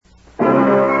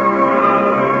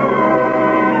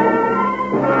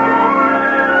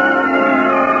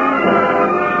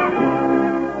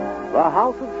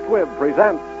Squibb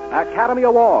presents Academy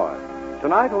Award.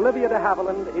 Tonight, Olivia de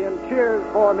Havilland in Cheers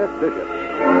for Miss Bishop.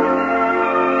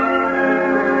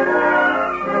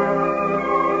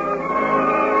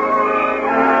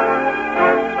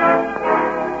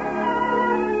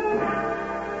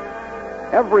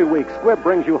 Every week, Squibb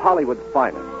brings you Hollywood's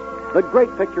finest. The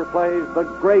great picture plays, the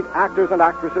great actors and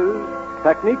actresses,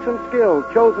 techniques and skills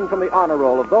chosen from the honor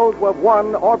roll of those who have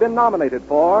won or been nominated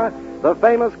for the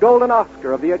famous Golden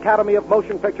Oscar of the Academy of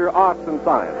Motion Picture Arts and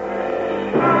Science.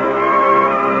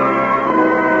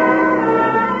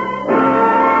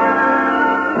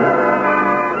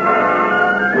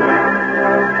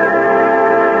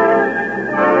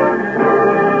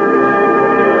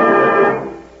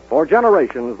 For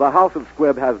generations, the House of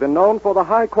Squibb has been known for the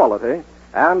high quality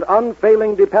and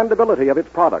unfailing dependability of its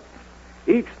products,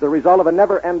 each the result of a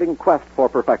never-ending quest for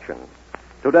perfection.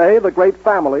 Today, the great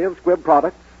family of Squibb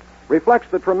products reflects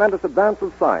the tremendous advance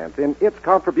of science in its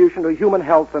contribution to human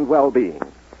health and well-being.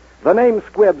 The name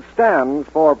Squibb stands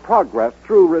for progress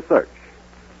through research.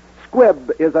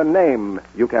 Squibb is a name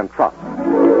you can trust.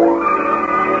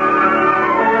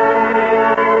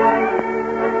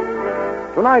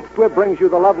 Tonight, Squibb brings you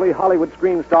the lovely Hollywood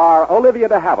screen star Olivia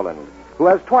de Havilland, who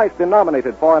has twice been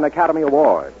nominated for an Academy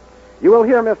Award. You will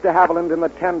hear Miss de Havilland in the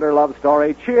tender love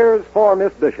story Cheers for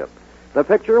Miss Bishop, the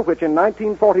picture which in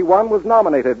 1941 was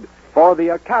nominated for the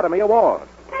Academy Award.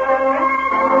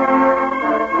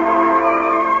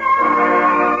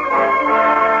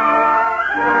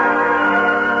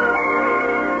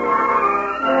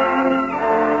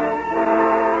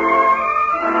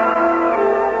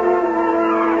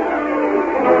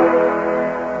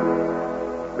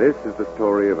 This is the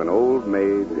story of an old maid,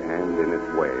 and in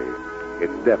its way,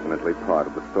 it's definitely part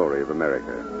of the story of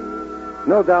America.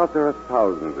 No doubt there are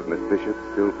thousands of Miss Bishops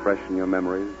still fresh in your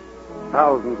memories,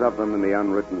 thousands of them in the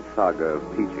unwritten saga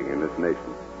of teaching in this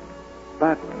nation.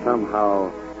 But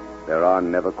somehow, there are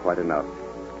never quite enough,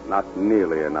 not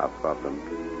nearly enough of them,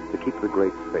 to keep the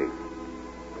great faith,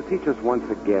 to teach us once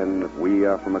again that we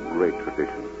are from a great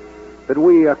tradition, that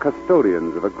we are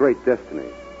custodians of a great destiny,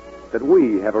 that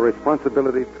we have a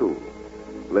responsibility, too,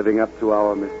 living up to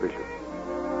our Miss Bishop.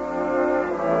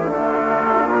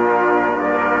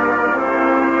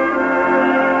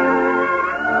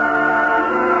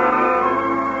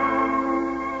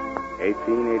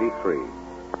 (1883),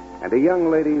 and a young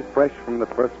lady fresh from the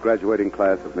first graduating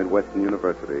class of Midwestern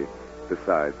University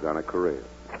decides on a career.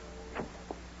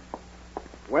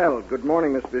 Well, good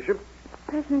morning, Miss Bishop.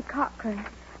 President Cochran,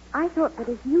 I thought that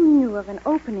if you knew of an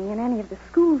opening in any of the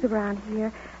schools around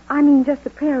here, I mean just the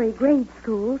prairie grade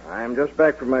schools. I'm just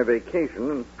back from my vacation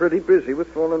and pretty busy with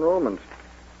fall enrollments.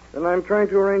 And I'm trying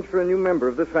to arrange for a new member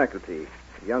of the faculty,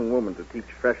 a young woman to teach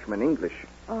freshman English.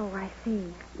 Oh, I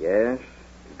see. Yes,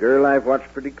 a girl I've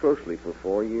watched pretty closely for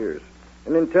 4 years.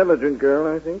 An intelligent girl,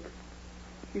 I think.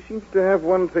 She seems to have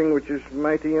one thing which is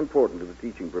mighty important to the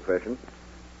teaching profession.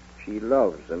 She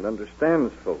loves and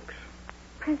understands folks.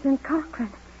 President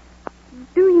Cochran,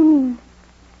 do you mean...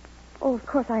 Oh, of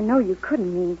course, I know you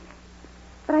couldn't mean...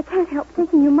 But I can't help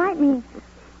thinking you might mean...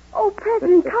 Oh,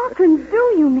 President Cochran,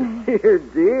 do you mean... Dear,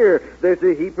 dear, there's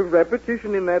a heap of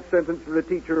repetition in that sentence for a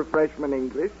teacher of freshman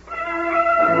English.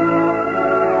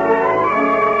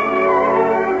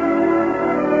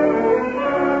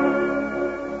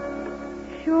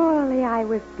 Surely I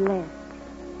was blessed.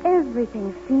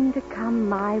 Everything seemed to come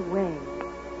my way.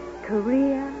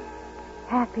 Career,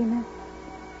 happiness,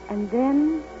 and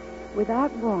then,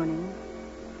 without warning,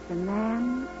 the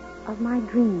man of my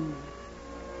dreams.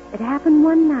 It happened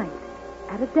one night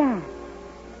at a dance.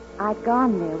 I'd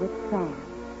gone there with Sam.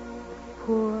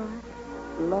 Poor,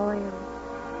 loyal,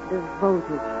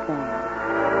 devoted Sam.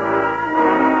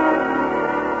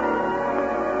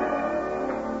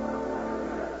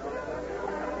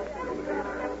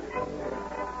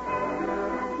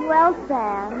 Well,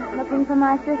 Sam, looking for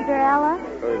my sister Ella?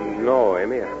 No,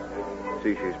 Amy. I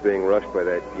see she's being rushed by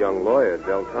that young lawyer,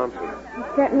 Del Thompson. He's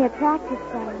certainly attractive,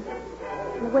 Sam.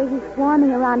 And the way he's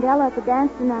swarming around Ella at the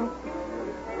dance tonight,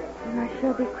 I know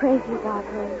she'll be crazy about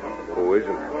her. Who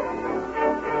isn't?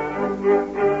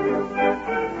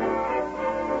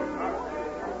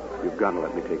 You've got to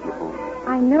let me take you home.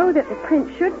 I know that the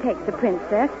prince should take the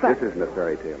princess, but... This isn't a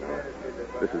fairy tale.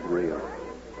 This is real.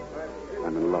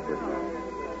 I'm in love with you.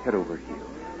 Head over heels.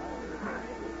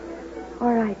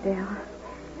 All right, Dale.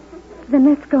 Then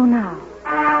let's go now.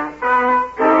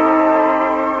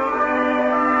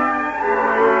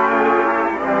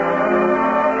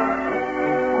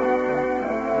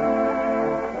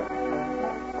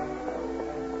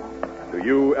 Do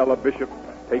you, Ella Bishop,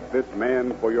 take this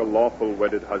man for your lawful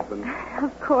wedded husband?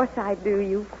 Of course I do,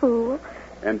 you fool.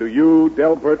 And do you,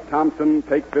 Delbert Thompson,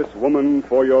 take this woman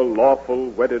for your lawful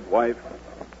wedded wife?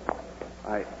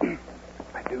 I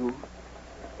do.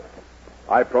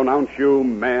 I pronounce you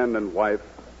man and wife.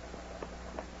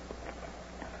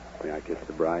 May I kiss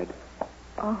the bride?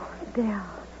 Oh, Del.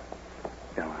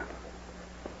 Ella,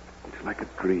 it's like a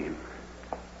dream.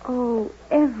 Oh,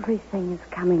 everything is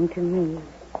coming to me.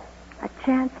 A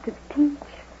chance to teach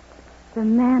the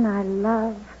man I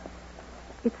love.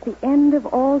 It's the end of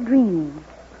all dreaming.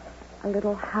 A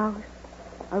little house,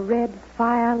 a red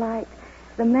firelight,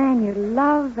 the man you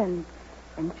love, and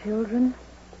children.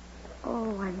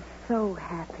 Oh, I'm so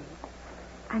happy.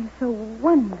 I'm so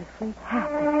wonderfully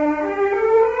happy.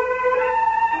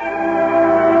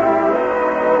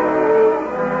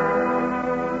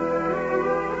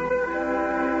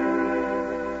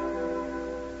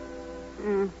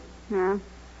 No,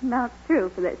 about through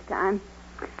for this time.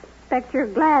 Expect you're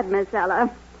glad, Miss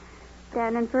Ella.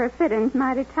 Standing for a fitting's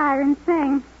mighty tiring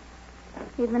thing.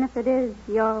 Even if it is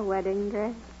your wedding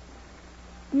dress.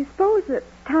 Do you suppose that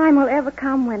time will ever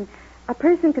come when a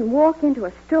person can walk into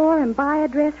a store and buy a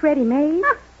dress ready-made?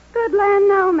 Good land,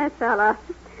 no, Miss Ella.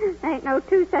 Ain't no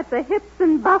two sets of hips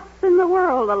and buffs in the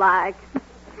world alike.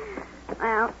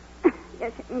 Well,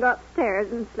 guess you can go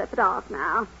upstairs and slip it off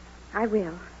now. I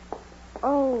will.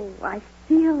 Oh, I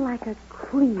feel like a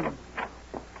queen.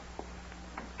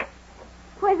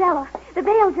 Where's Ella? The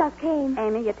veil just came.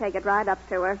 Amy, you take it right up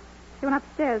to her. She went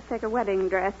upstairs to take her wedding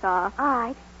dress off. All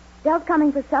right. Del's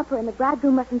coming for supper, and the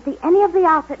bridegroom mustn't see any of the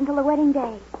outfit until the wedding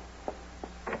day.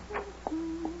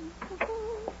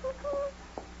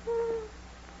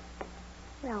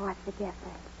 Well, what's the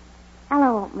difference?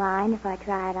 Ella won't mind if I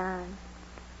try it on.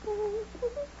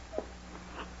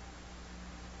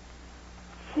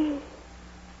 Gee.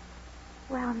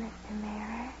 Well, Mr.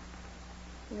 Mirror,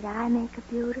 would I make a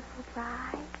beautiful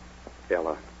bride?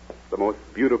 Ella, the most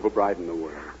beautiful bride in the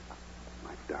world.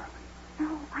 My darling.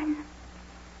 No, I'm not.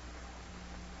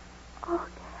 Oh,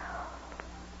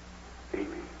 Del.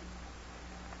 Amy.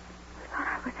 I thought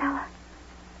I was Ella.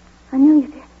 I knew you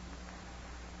did.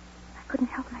 I couldn't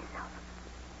help myself.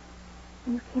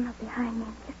 When you came up behind me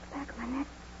and kissed the back of my neck.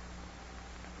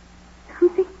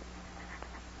 Something.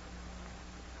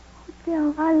 Oh,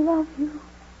 Del, I love you.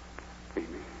 Amy.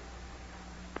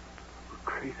 We're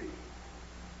crazy.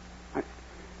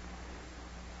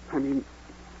 I mean, it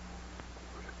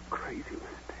was a crazy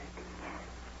mistake.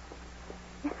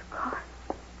 Yes, of course.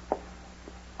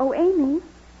 Oh, Amy.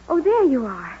 Oh, there you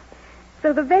are.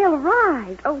 So the veil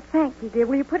arrived. Oh, thank you, dear.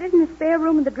 Will you put it in the spare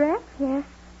room of the dress? Yes.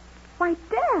 Why,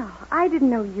 Del, I didn't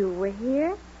know you were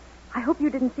here. I hope you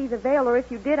didn't see the veil, or if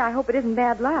you did, I hope it isn't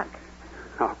bad luck.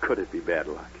 How could it be bad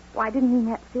luck? Well, I didn't mean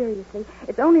that seriously.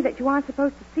 It's only that you aren't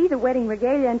supposed to see the wedding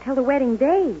regalia until the wedding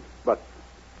day. But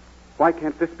why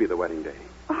can't this be the wedding day?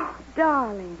 Oh,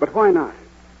 darling. But why not?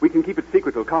 We can keep it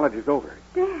secret till college is over.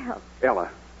 Del. Ella,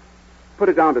 put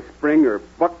it down to spring or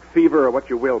buck fever or what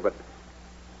you will, but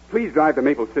please drive to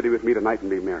Maple City with me tonight and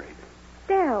be married.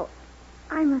 Del,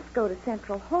 I must go to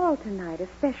Central Hall tonight, a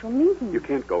special meeting. You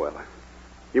can't go, Ella.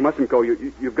 You mustn't go.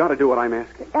 You've got to do what I'm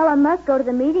asking. Ella must go to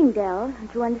the meeting, Del.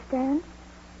 Don't you understand?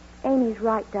 Amy's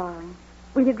right, darling.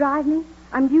 Will you drive me?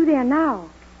 I'm due there now.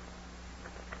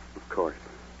 Of course.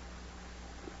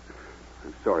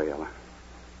 I'm sorry, Ella.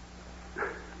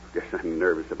 Guess I'm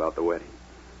nervous about the wedding.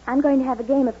 I'm going to have a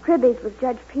game of cribbies with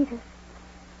Judge Peters.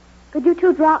 Could you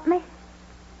two drop me?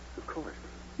 Of course.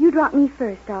 You drop me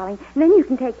first, darling, and then you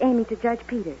can take Amy to Judge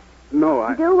Peters. No,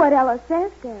 I... Do what Ella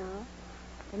says, Del.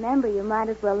 Remember, you might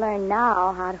as well learn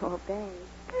now how to obey.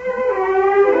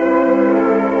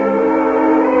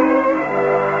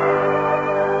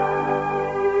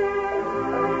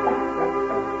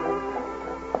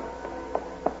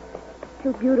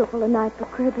 Too beautiful a night for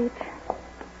cribbage.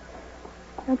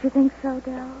 Don't you think so,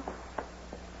 Del?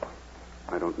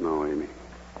 I don't know, Amy.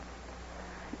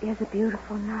 It is a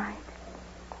beautiful night.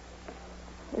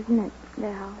 Isn't it,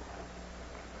 Del?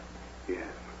 Yes.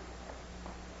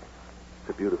 It's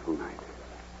a beautiful night.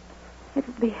 It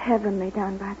would be heavenly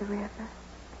down by the river.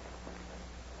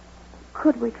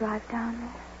 Could we drive down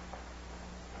there?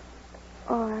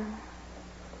 Or...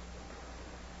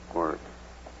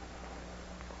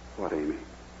 what, Amy?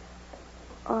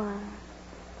 Or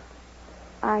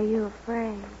are you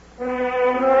afraid?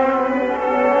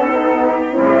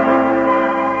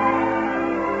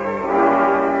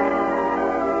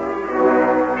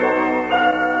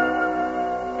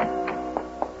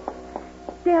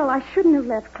 Del, I shouldn't have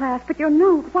left class, but your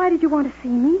note, why did you want to see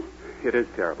me? It is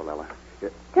terrible, Ella.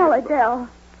 Tell her, Del.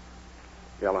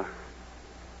 Ella,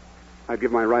 I'd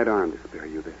give my right arm to spare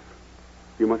you this.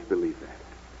 You must believe that.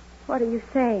 What are you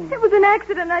saying? It was an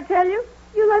accident, I tell you.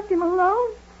 You left him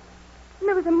alone. And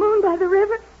there was a moon by the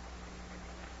river.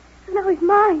 And now he's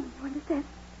mine, you understand?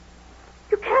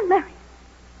 You can't marry him.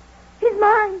 He's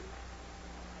mine.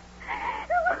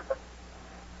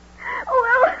 Oh,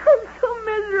 Ella, I'm so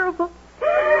miserable.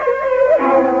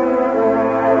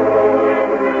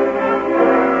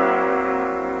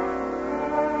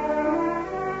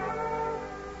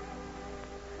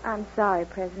 I'm sorry,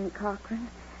 President Cochran.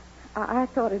 I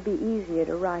thought it'd be easier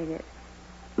to write it.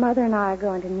 Mother and I are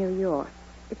going to New York.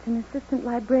 It's an assistant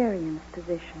librarian's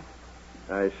position.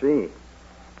 I see.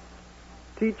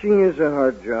 Teaching is a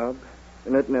hard job,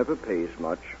 and it never pays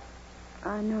much.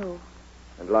 I know.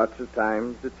 And lots of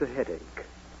times it's a headache,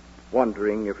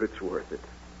 wondering if it's worth it.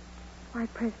 Why,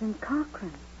 President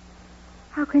Cochran,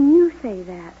 how can you say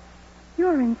that?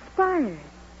 You're inspired.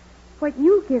 What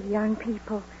you give young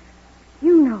people,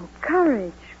 you know,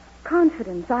 courage,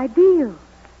 confidence, ideals.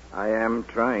 I am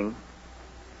trying.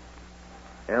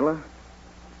 Ella,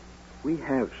 we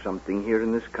have something here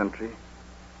in this country.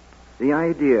 The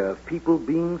idea of people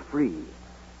being free.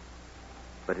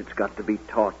 But it's got to be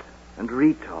taught and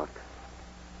retaught.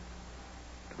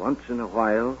 Once in a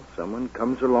while, someone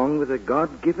comes along with a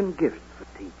God-given gift for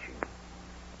teaching.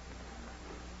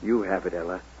 You have it,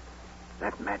 Ella.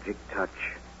 That magic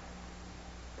touch.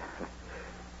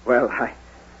 Well,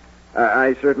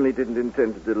 I certainly didn't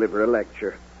intend to deliver a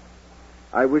lecture.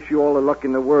 I wish you all the luck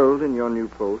in the world in your new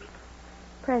post.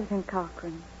 President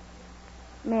Cochran,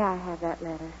 may I have that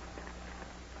letter?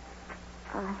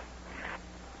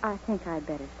 I think I'd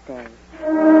better stay.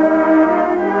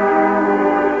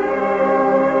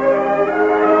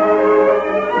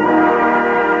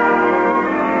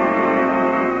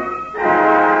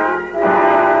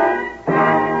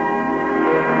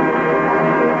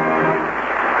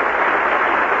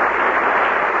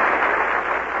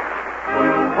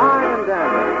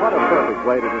 What a perfect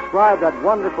way to describe that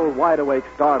wonderful wide-awake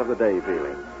start of the day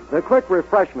feeling. The quick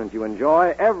refreshment you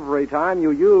enjoy every time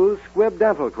you use Squibb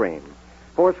Dental Cream.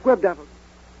 For Squibb Dental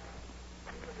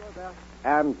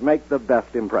and make the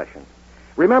best impression.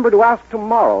 Remember to ask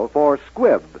tomorrow for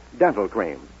Squibb Dental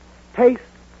Cream. Taste,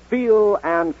 feel,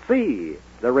 and see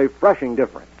the refreshing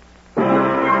difference.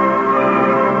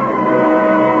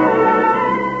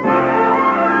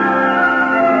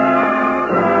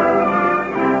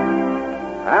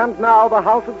 And now the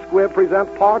House of Squibb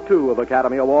presents Part 2 of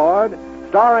Academy Award,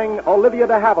 starring Olivia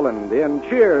de Havilland in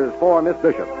Cheers for Miss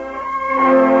Bishop.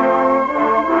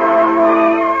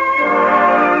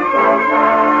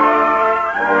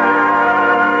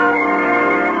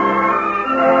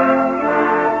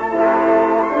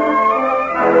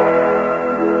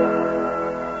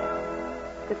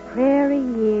 The prairie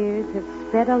years have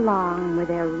sped along with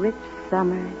their rich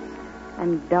summers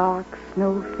and dark,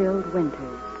 snow-filled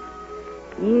winters.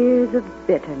 Years of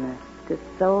bitterness to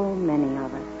so many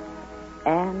of us,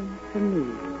 and for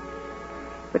me.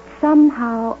 But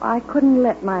somehow I couldn't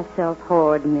let myself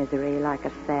hoard misery like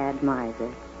a sad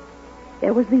miser.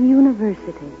 There was the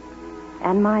university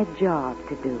and my job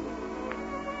to do.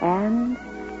 And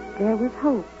there was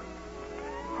Hope.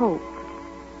 Hope,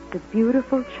 the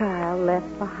beautiful child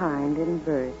left behind in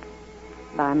birth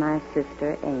by my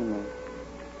sister Amy.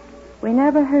 We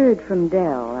never heard from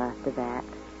Dell after that.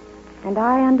 And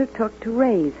I undertook to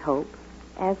raise Hope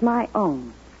as my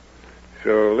own.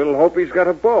 So little Hope's got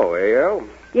a beau, eh, El?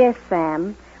 Yes,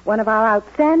 Sam. One of our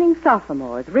outstanding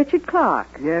sophomores, Richard Clark.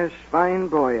 Yes, fine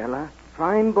boy, Ella.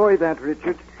 Fine boy, that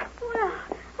Richard. Well,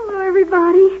 hello,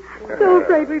 everybody. So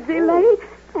afraid we'd be late.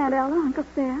 Aunt Ella, Uncle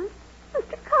Sam,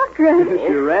 Mr. Cochran.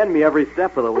 She ran me every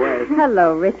step of the way.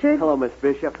 Hello, Richard. Hello, Miss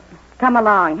Bishop. Come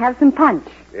along. Have some punch.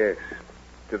 Yes.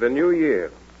 To the new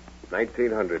year,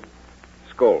 1900.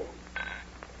 Skol.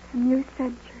 A new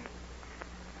century.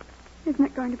 Isn't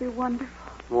it going to be wonderful?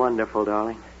 Wonderful,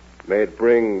 darling. May it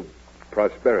bring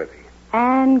prosperity.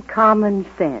 And common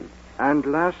sense. And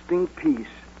lasting peace.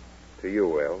 To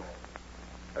you, El.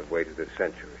 I've waited a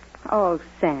century. Oh,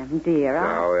 Sam, dear.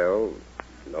 Now, El,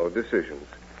 no decisions.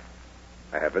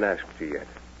 I haven't asked you yet.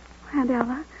 Aunt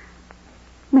Ella,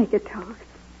 make a toast.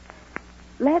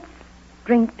 Let's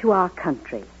drink to our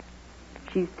country.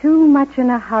 She's too much in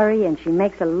a hurry and she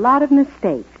makes a lot of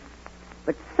mistakes.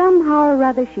 But somehow or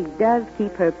other she does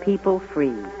keep her people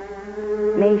free.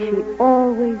 May she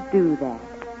always do that.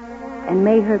 And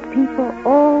may her people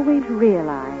always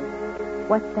realize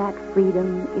what that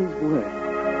freedom is worth.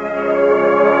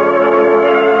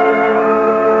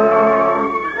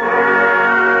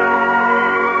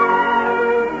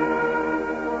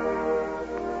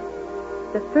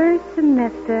 The first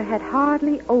semester had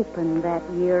hardly opened that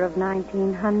year of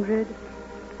 1900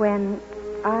 when,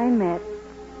 I met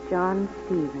John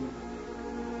Stevens.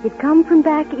 He'd come from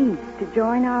back east to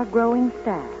join our growing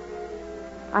staff.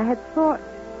 I had thought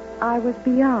I was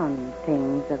beyond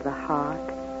things of the heart,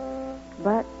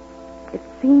 but it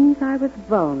seems I was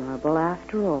vulnerable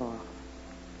after all.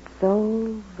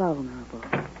 So vulnerable.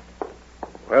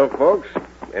 Well, folks,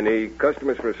 any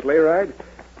customers for a sleigh ride?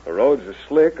 The roads are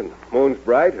slick and moon's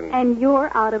bright and... And you're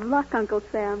out of luck, Uncle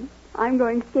Sam. I'm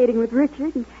going skating with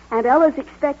Richard, and Aunt Ella's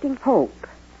expecting Hope.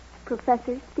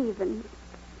 Professor Stevens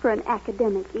for an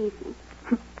academic evening.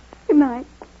 Good night.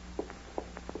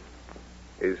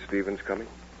 Is Stevens coming?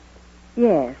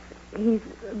 Yes, he's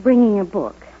bringing a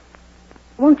book.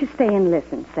 Won't you stay and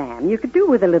listen, Sam? You could do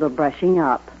with a little brushing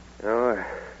up. No, I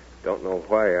don't know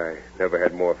why I never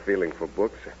had more feeling for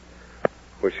books.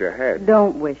 Wish I had.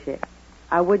 Don't wish it.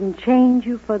 I wouldn't change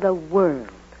you for the world.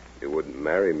 You wouldn't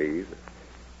marry me either.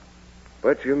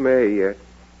 But you may yet.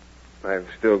 I've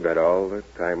still got all the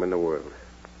time in the world.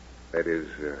 That is,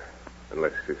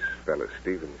 unless this fellow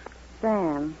Stevens.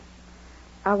 Sam,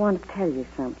 I want to tell you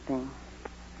something.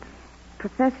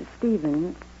 Professor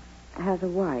Stevens has a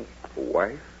wife. A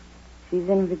wife? She's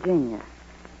in Virginia.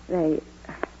 They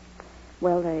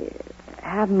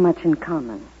haven't much in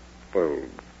common. Well,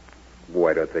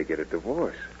 why don't they get a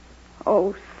divorce?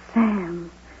 Oh,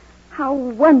 Sam, how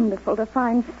wonderful to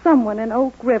find someone in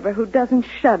Oak River who doesn't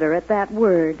shudder at that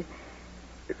word.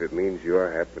 If it means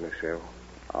your happiness, Elle.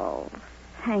 Oh,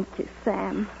 thank you,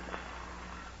 Sam.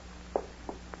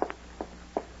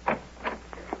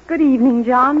 Good evening,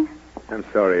 John. I'm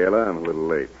sorry, Ella. I'm a little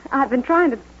late. I've been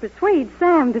trying to persuade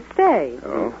Sam to stay.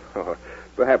 Oh,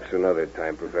 perhaps another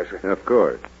time, Professor. Of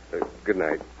course. Good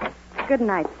night. Good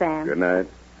night, Sam. Good night.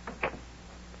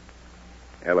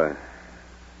 Ella,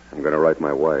 I'm going to write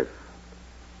my wife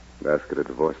and ask her to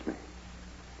divorce me.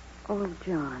 Oh,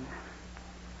 John,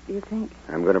 do you think?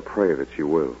 I'm going to pray that she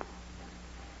will.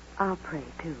 I'll pray,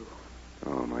 too.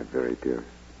 Oh, my very dearest.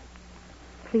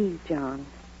 Please, John,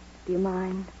 do you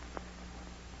mind?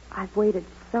 I've waited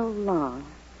so long.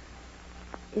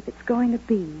 If it's going to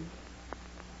be,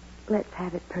 let's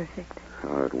have it perfect.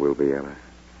 Oh, it will be, Ella.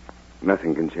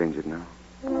 Nothing can change it now.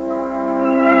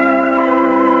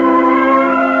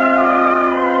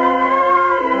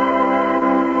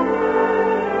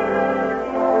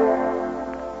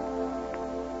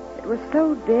 It was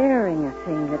so daring a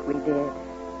thing that we did,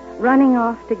 running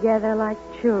off together like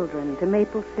children to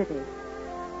Maple City.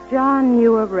 John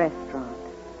knew a restaurant,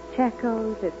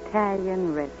 Checo's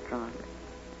Italian restaurant.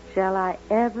 Shall I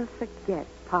ever forget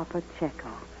Papa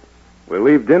Checo? We'll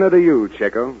leave dinner to you,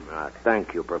 Checo.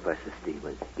 Thank you, Professor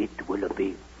Stevens. It will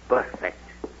be perfect.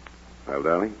 Well,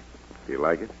 darling, do you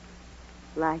like it?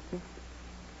 Like it?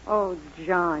 Oh,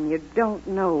 John, you don't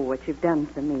know what you've done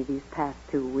for me these past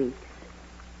 2 weeks.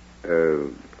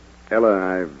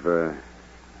 Ella,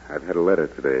 I've had a letter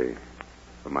today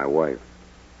from my wife.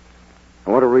 I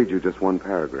want to read you just one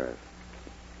paragraph.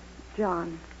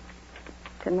 John,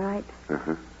 tonight?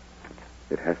 Uh-huh.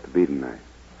 It has to be tonight.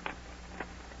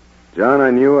 John,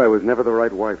 I knew I was never the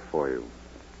right wife for you.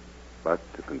 But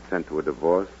to consent to a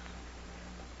divorce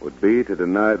would be to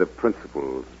deny the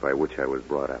principles by which I was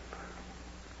brought up.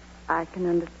 I can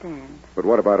understand. But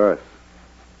what about us?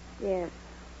 Yes.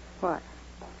 What?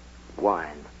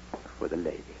 Wine for the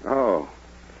lady. Oh,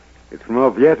 it's from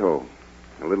Orvieto,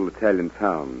 a little Italian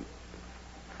town.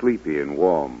 Sleepy and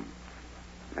warm.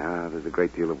 There's a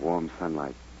great deal of warm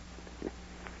sunlight.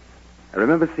 I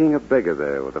remember seeing a beggar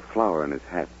there with a flower in his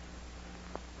hat.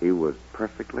 He was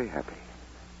perfectly happy.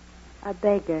 A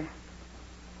beggar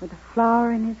with a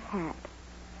flower in his hat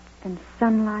and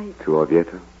sunlight. To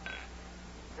Orvieto?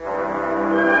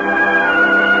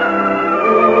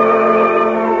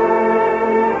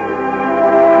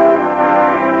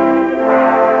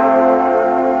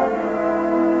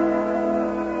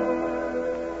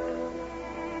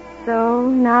 So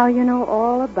now you know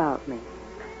all about me.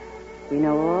 We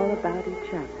know all about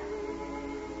each other.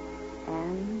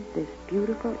 And this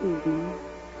beautiful evening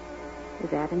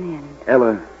is at an end.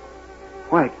 Ella,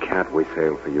 why can't we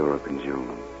sail for Europe in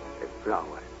June? A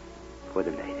flower for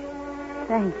the lady.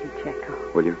 Thank you,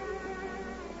 Checo. Will you?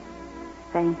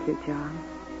 Thank you, John.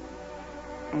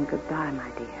 And goodbye, my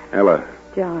dear. Ella.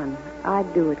 John,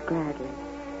 I'd do it gladly.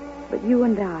 But you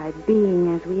and I,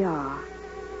 being as we are,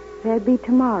 there'll be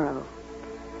tomorrow.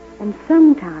 And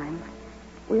sometime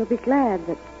we'll be glad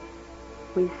that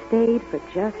we stayed for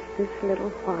just this little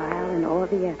while in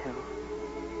Orvieto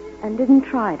and didn't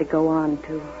try to go on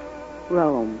to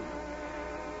Rome.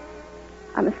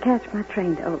 I must catch my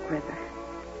train to Oak River.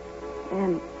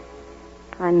 And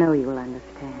I know you'll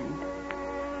understand.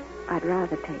 I'd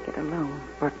rather take it alone.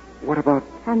 But What about...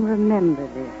 And remember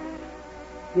this.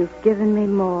 You've given me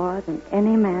more than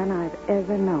any man I've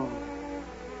ever known.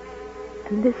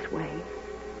 And this way,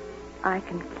 I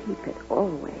can keep it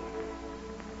always,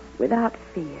 without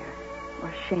fear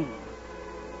or shame.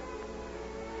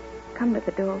 Come to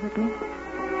the door with me.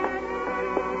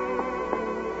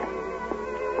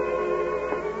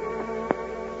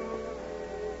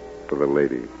 For the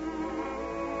lady,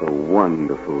 the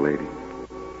wonderful lady,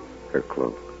 her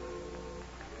cloak.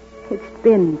 It's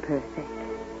been perfect.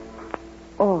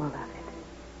 All of it.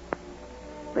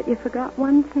 But you forgot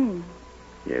one thing.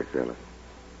 Yes, Ella.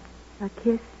 A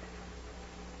kiss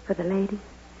for the lady.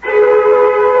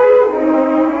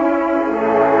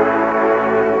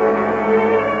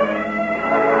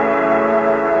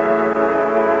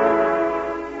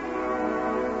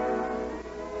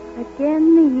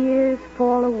 Again the years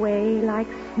fall away like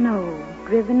snow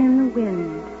driven in the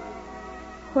wind.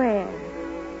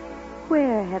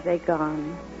 Where have they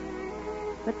gone?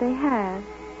 But they have,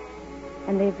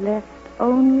 and they've left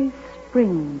only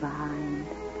spring behind.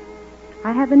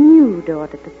 I have a new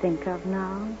daughter to think of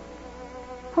now.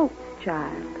 Hope's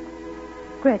child,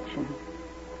 Gretchen,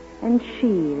 and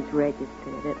she is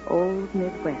registered at Old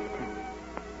Midwestern.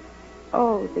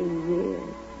 Oh, the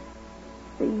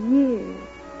years,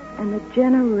 and the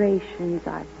generations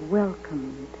I've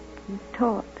welcomed and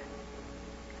taught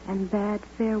and bade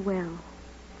farewell.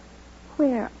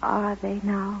 Where are they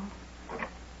now?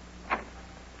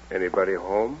 Anybody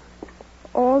home?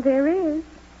 All there is.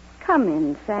 Come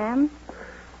in, Sam.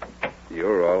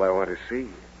 You're all I want to see.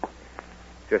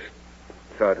 Just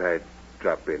thought I'd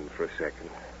drop in for a second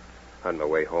on my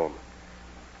way home.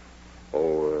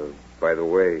 Oh, by the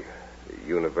way, the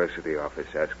university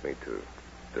office asked me to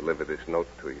deliver this note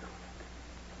to you.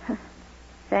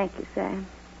 Thank you, Sam.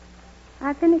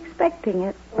 I've been expecting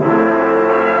it.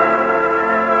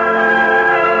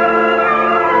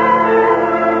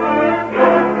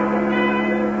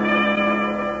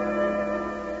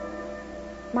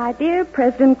 My dear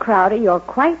President Crowder, you're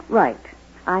quite right.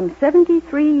 I'm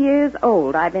 73 years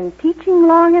old. I've been teaching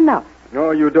long enough.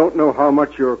 No, you don't know how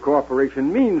much your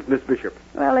cooperation means, Miss Bishop.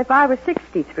 Well, if I was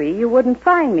 63, you wouldn't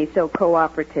find me so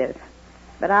cooperative.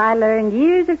 But I learned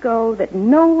years ago that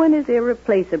no one is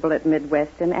irreplaceable at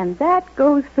Midwestern, and that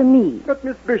goes for me. But,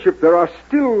 Miss Bishop, there are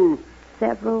still...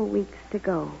 several weeks to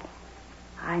go.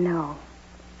 I know.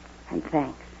 And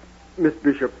thanks. Miss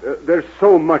Bishop, there's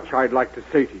so much I'd like to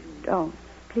say to you. Don't.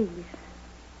 Please.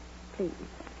 Please.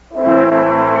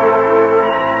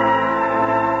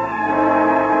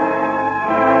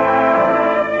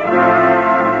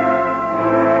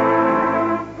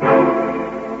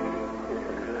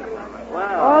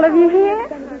 All of you here?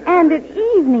 And in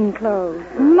evening clothes.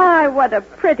 My, what a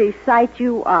pretty sight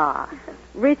you are.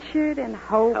 Richard and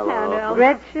Hope. Hello.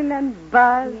 Gretchen and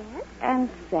Buzz. Yes. And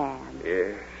Sam.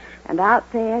 Yes. And out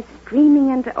there, streaming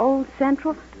into Old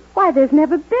Central... Why, there's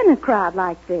never been a crowd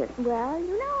like this. Well,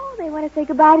 you know, they want to say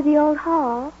goodbye to the old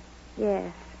hall.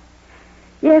 Yes.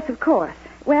 Yes, of course.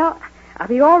 Well, are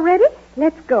we all ready?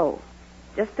 Let's go.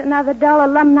 Just another dull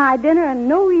alumni dinner and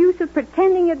no use of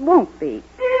pretending it won't be.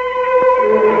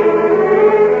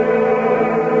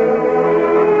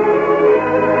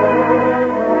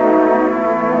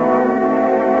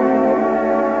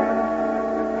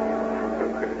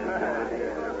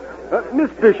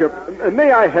 Miss Bishop,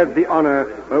 may I have the honor...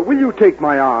 will you take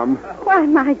my arm? Why,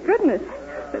 my goodness.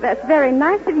 That's very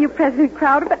nice of you, President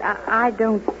Crowder, but I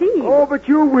don't see. Oh, but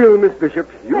you will, Miss Bishop.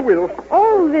 You will.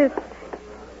 All this...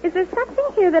 Is there something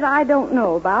here that I don't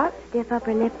know about? Stiff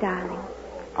upper lip, darling.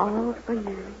 All for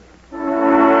you.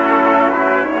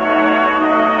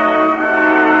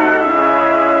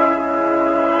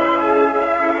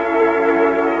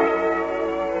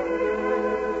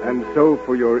 And so,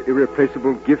 for your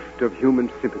irreplaceable gift of human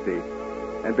sympathy,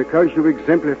 and because you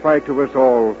exemplify to us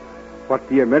all what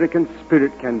the American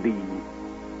spirit can be,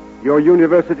 your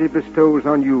university bestows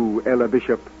on you, Ella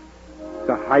Bishop,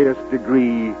 the highest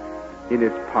degree in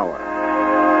its power.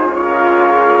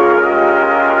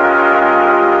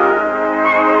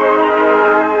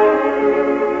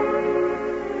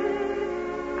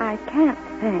 I can't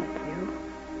thank you.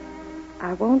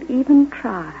 I won't even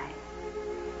try.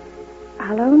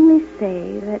 I'll only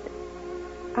say that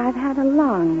I've had a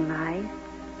long life,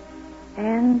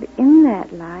 and in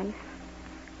that life,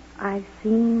 I've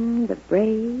seen the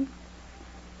brave,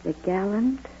 the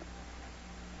gallant,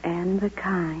 and the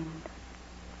kind.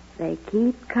 They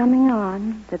keep coming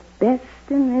on, the best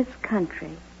in this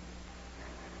country.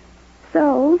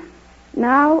 So,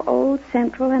 now Old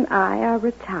Central and I are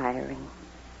retiring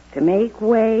to make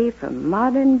way for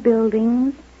modern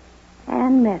buildings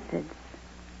and methods.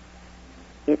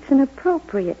 it's an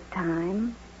appropriate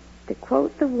time to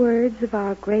quote the words of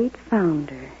our great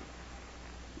founder,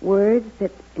 words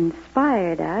that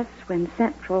inspired us when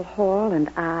Central Hall and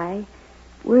I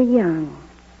were young.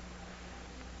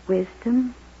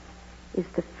 Wisdom is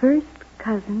the first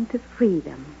cousin to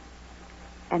freedom,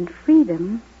 and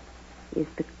freedom is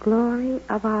the glory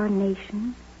of our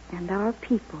nation and our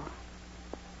people.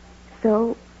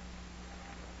 So,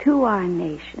 to our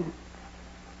nation,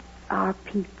 our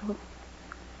people,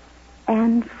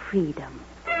 and freedom.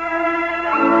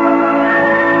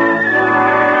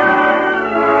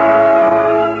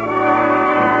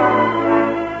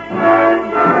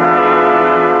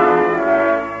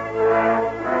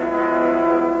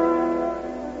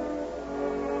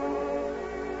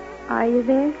 Are you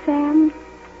there, Sam?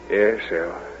 Yes,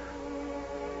 El.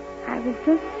 I was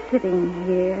just sitting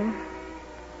here,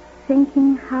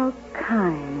 thinking how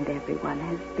kind everyone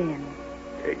has been.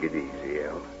 Take it easy,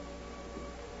 El.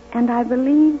 And I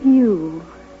believe you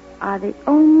are the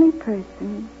only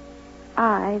person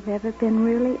I've ever been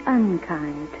really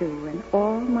unkind to in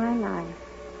all my life.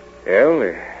 El,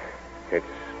 it's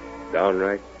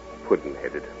downright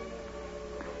puddin'-headed.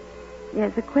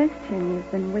 There's a question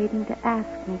you've been waiting to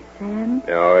ask me, Sam.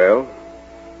 Now, El,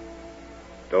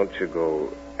 don't you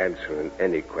go answering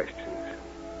any questions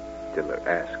till they're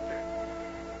asked.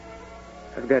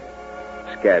 I've got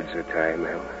scads of time,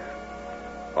 El.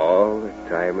 All the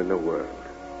time in the world.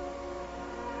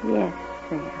 Yes,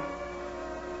 Sam.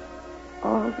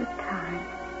 All the time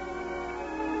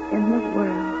in the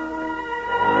world.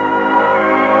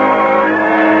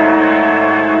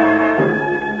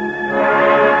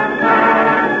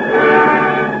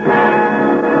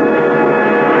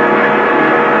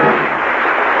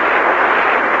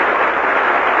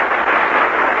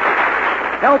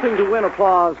 Helping to win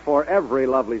applause for every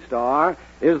lovely star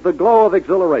is the glow of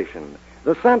exhilaration,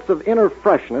 the sense of inner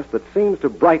freshness that seems to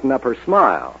brighten up her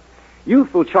smile.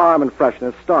 Youthful charm and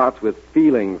freshness starts with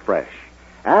feeling fresh.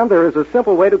 And there is a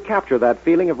simple way to capture that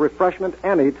feeling of refreshment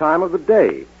any time of the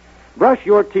day. Brush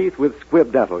your teeth with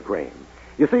Squibb Dental Cream.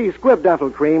 You see, Squibb Dental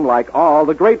Cream, like all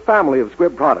the great family of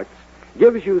Squibb products,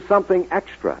 gives you something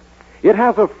extra. It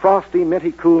has a frosty,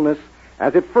 minty coolness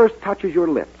as it first touches your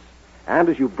lips. And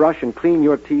as you brush and clean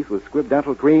your teeth with Squibb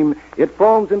Dental Cream, it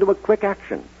foams into a quick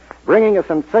action, bringing a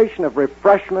sensation of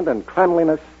refreshment and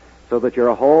cleanliness so that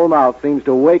your whole mouth seems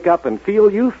to wake up and feel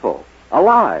youthful,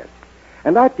 alive.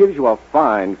 And that gives you a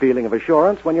fine feeling of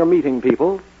assurance when you're meeting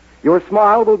people. Your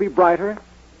smile will be brighter,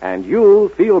 and you'll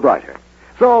feel brighter.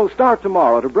 So start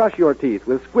tomorrow to brush your teeth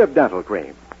with Squibb Dental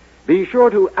Cream. Be sure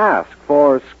to ask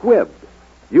for Squibb.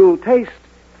 You'll taste,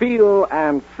 feel,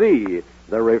 and see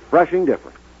the refreshing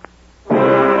difference.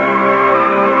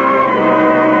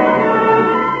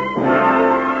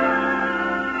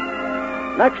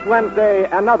 Next Wednesday,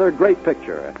 another great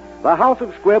picture. The House of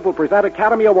Squibb will present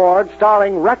Academy Awards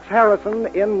starring Rex Harrison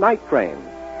in Night Train.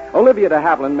 Olivia de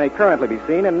Havilland may currently be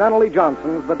seen in Nunnally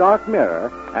Johnson's The Dark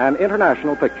Mirror, an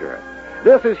international picture.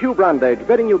 This is Hugh Brundage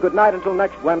bidding you good night until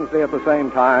next Wednesday at the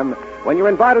same time, when you're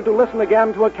invited to listen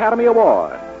again to Academy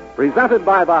Award, presented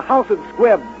by the House of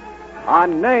Squibb, a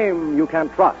name you can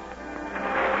trust.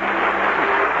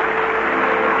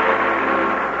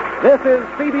 This is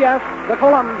CBS, the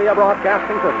Columbia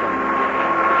Broadcasting System.